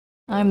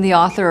I'm the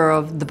author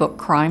of the book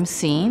Crime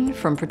Scene,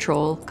 From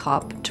Patrol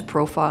Cop to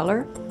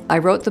Profiler. I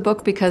wrote the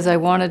book because I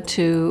wanted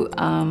to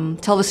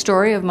tell the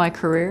story of my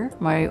career,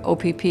 my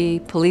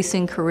O.P.P.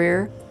 policing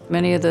career.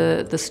 Many of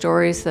the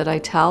stories that I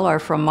tell are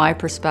from my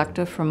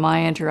perspective, from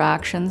my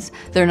interactions.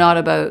 They're not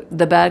about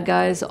the bad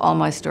guys, all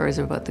my stories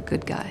are about the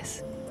good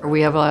guys.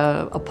 We have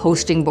a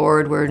posting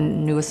board where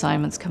new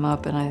assignments come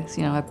up, and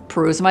I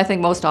peruse them. I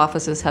think most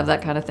offices have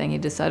that kind of thing. You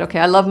decide, okay,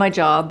 I love my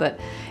job, but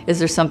is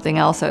there something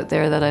else out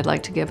there that I'd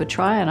like to give a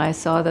try? And I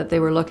saw that they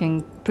were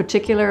looking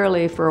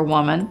particularly for a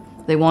woman.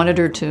 They wanted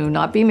her to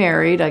not be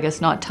married, I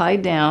guess not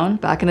tied down,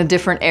 back in a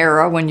different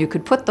era when you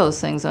could put those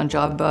things on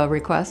job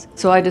requests.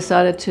 So I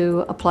decided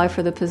to apply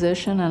for the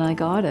position, and I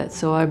got it.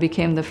 So I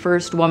became the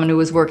first woman who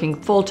was working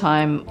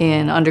full-time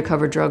in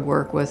undercover drug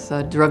work with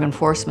the drug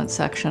enforcement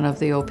section of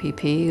the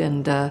O.P.P.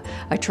 and I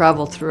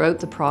traveled throughout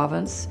the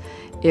province.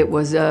 It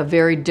was a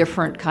very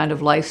different kind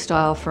of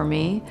lifestyle for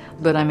me,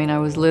 but I mean, I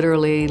was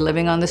literally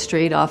living on the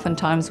street,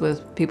 oftentimes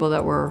with people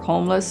that were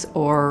homeless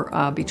or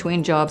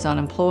between jobs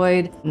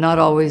unemployed, not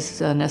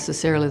always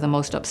necessarily the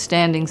most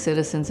upstanding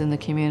citizens in the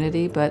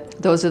community, but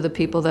those are the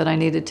people that I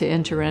needed to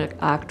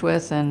interact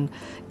with and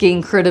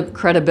gain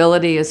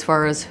credibility as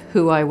far as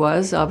who I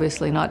was,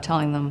 obviously not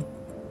telling them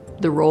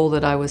the role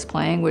that I was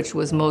playing, which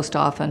was most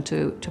often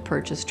to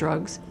purchase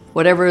drugs.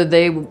 Whatever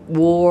they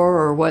wore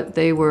or what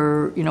they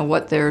were,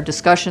 what their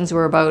discussions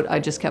were about, I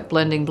just kept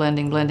blending,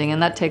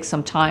 and that takes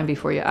some time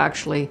before you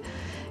actually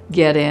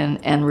get in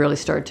and really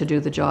start to do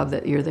the job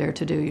that you're there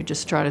to do. You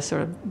just try to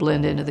sort of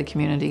blend into the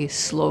community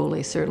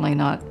slowly, certainly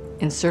not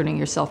inserting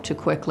yourself too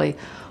quickly,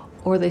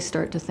 or they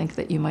start to think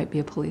that you might be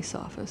a police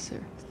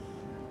officer.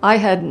 I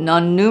had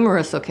on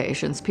numerous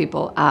occasions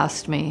people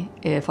asked me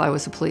if I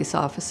was a police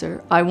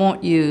officer. I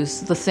won't use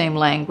the same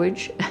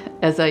language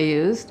as I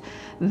used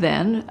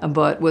then,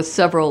 but with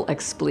several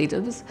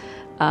expletives,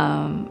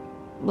 I'm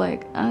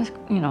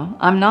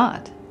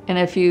not. And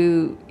if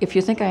you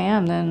think I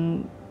am,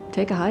 then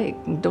take a hike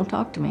and don't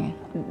talk to me.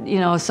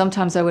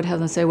 Sometimes I would have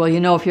them say, well,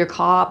 if you're a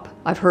cop,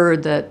 I've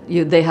heard that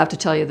they have to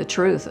tell you the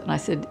truth. And I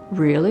said,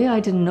 really? I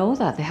didn't know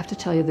that. They have to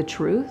tell you the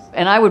truth?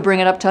 And I would bring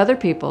it up to other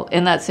people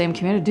in that same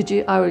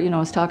community. I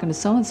was talking to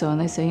so-and-so,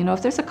 and they say,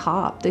 if there's a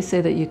cop, they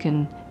say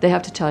that they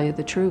have to tell you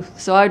the truth.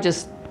 So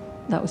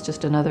that was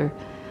just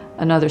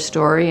another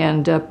story,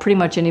 and pretty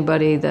much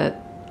anybody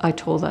that I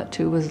told that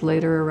to was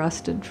later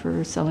arrested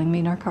for selling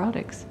me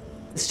narcotics.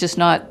 It's just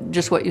not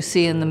just what you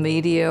see in the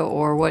media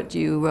or what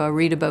you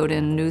read about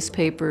in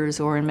newspapers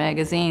or in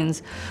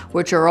magazines,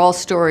 which are all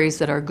stories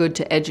that are good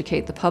to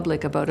educate the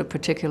public about a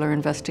particular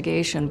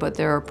investigation, but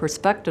there are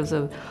perspectives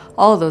of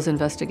all of those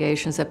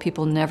investigations that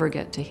people never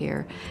get to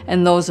hear,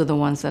 and those are the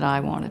ones that I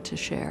wanted to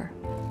share.